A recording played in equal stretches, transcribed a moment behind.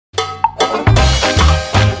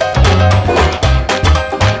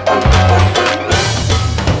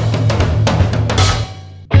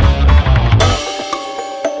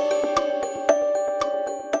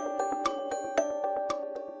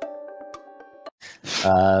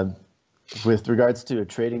With regards to a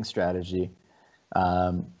trading strategy,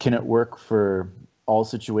 can it work for all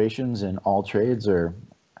situations in all trades, or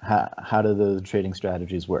how do the trading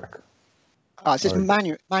strategies work? It's just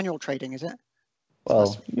manual trading, is it?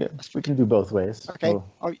 Well, yeah, we can do both ways. Okay.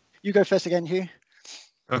 Well, you go first again, Hugh.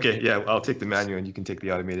 Okay, yeah, I'll take the manual and you can take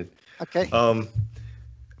the automated. Okay.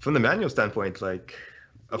 From the manual standpoint, like,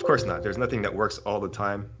 of course not. There's nothing that works all the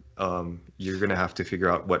time. You're gonna have to figure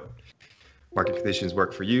out what market conditions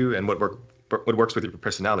work for you and what works with your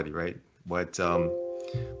personality, right? What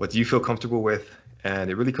do you feel comfortable with?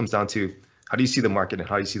 And it really comes down to how do you see the market and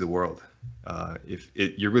how do you see the world?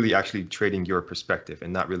 You're really actually trading your perspective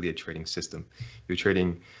and not really a trading system. You're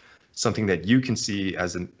trading something that you can see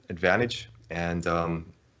as an advantage, and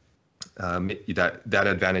that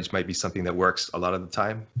advantage might be something that works a lot of the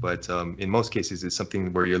time, but in most cases it's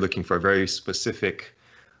something where you're looking for a very specific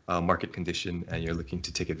market condition and you're looking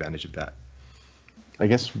to take advantage of that. I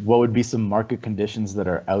guess what would be some market conditions that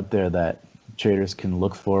are out there that traders can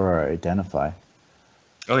look for or identify?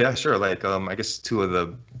 Oh yeah, sure. Like I guess two of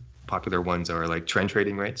the popular ones are like trend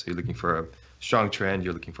trading, right? So you're looking for a strong trend,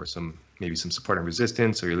 you're looking for maybe some support and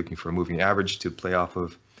resistance, or you're looking for a moving average to play off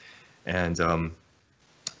of, and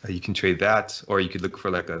you can trade that, or you could look for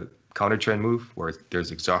like a counter trend move where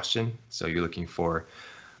there's exhaustion. So you're looking for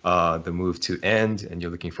the move to end, and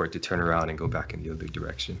you're looking for it to turn around and go back in the other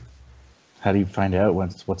direction. How do you find out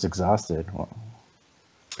what's exhausted?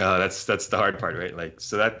 That's the hard part, right? Like,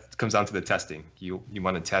 so that comes down to the testing. You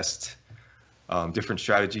want to test different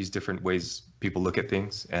strategies, different ways people look at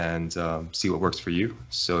things, and see what works for you.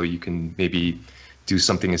 So you can maybe do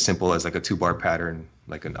something as simple as like a 2-bar pattern,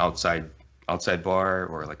 like an outside bar,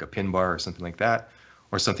 or like a pin bar or something like that,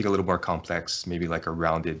 or something a little more complex, maybe like a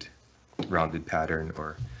rounded pattern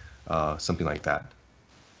or something like that.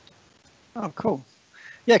 Oh, cool.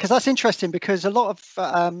 Yeah, because that's interesting, because a lot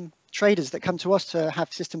of traders that come to us to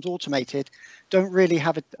have systems automated don't really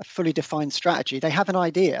have a fully defined strategy. They have an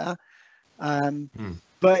idea,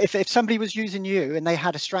 but if somebody was using you and they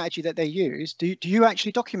had a strategy that they use, do you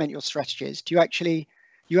actually document your strategies? You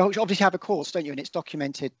obviously have a course, don't you? And it's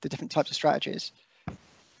documented the different types of strategies.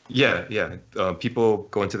 Yeah. People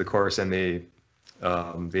go into the course and they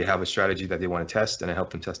have a strategy that they want to test, and I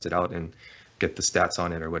help them test it out and get the stats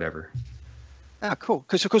on it or whatever. Ah, cool.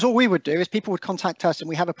 Because all we would do is people would contact us, and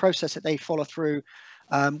we have a process that they follow through.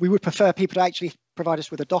 We would prefer people to actually provide us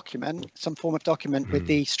with a document, some form of document with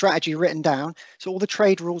the strategy written down. So all the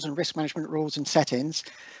trade rules and risk management rules and settings.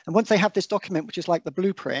 And once they have this document, which is like the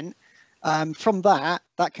blueprint, from that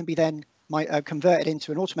can be then converted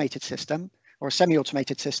into an automated system or a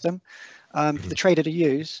semi-automated system for the trader to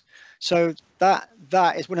use. So that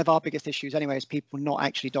is one of our biggest issues anyway, is people not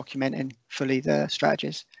actually documenting fully the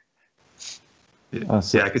strategies.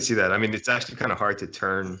 Yeah, I could see that. I mean, it's actually kind of hard to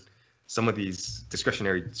turn some of these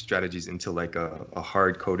discretionary strategies into like a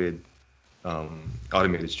hard-coded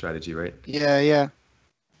automated strategy, right? Yeah,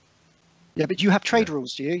 but you have trade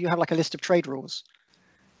rules, do you? You have like a list of trade rules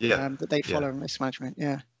that they follow in risk management.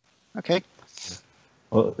 Yeah. Okay. Yeah.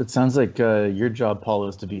 Well, it sounds like your job, Paul,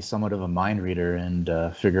 is to be somewhat of a mind reader and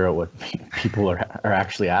figure out what people are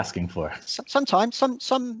actually asking for. Sometimes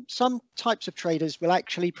some types of traders will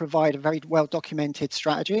actually provide a very well documented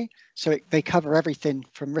strategy, so they cover everything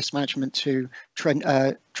from risk management to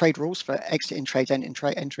trade rules for exiting trades,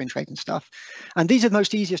 entering trades and stuff. And these are the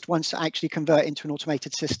most easiest ones to actually convert into an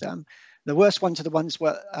automated system. The worst ones are the ones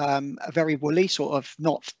where are very woolly, sort of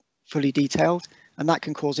not fully detailed, and that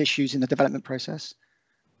can cause issues in the development process.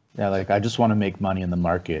 Yeah, like I just want to make money in the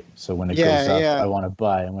market. So when it goes up, I want to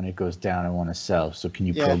buy, and when it goes down, I want to sell. So can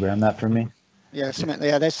you program that for me? Yeah,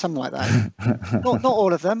 there's some like that. not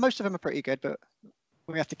all of them. Most of them are pretty good, but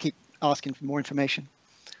we have to keep asking for more information.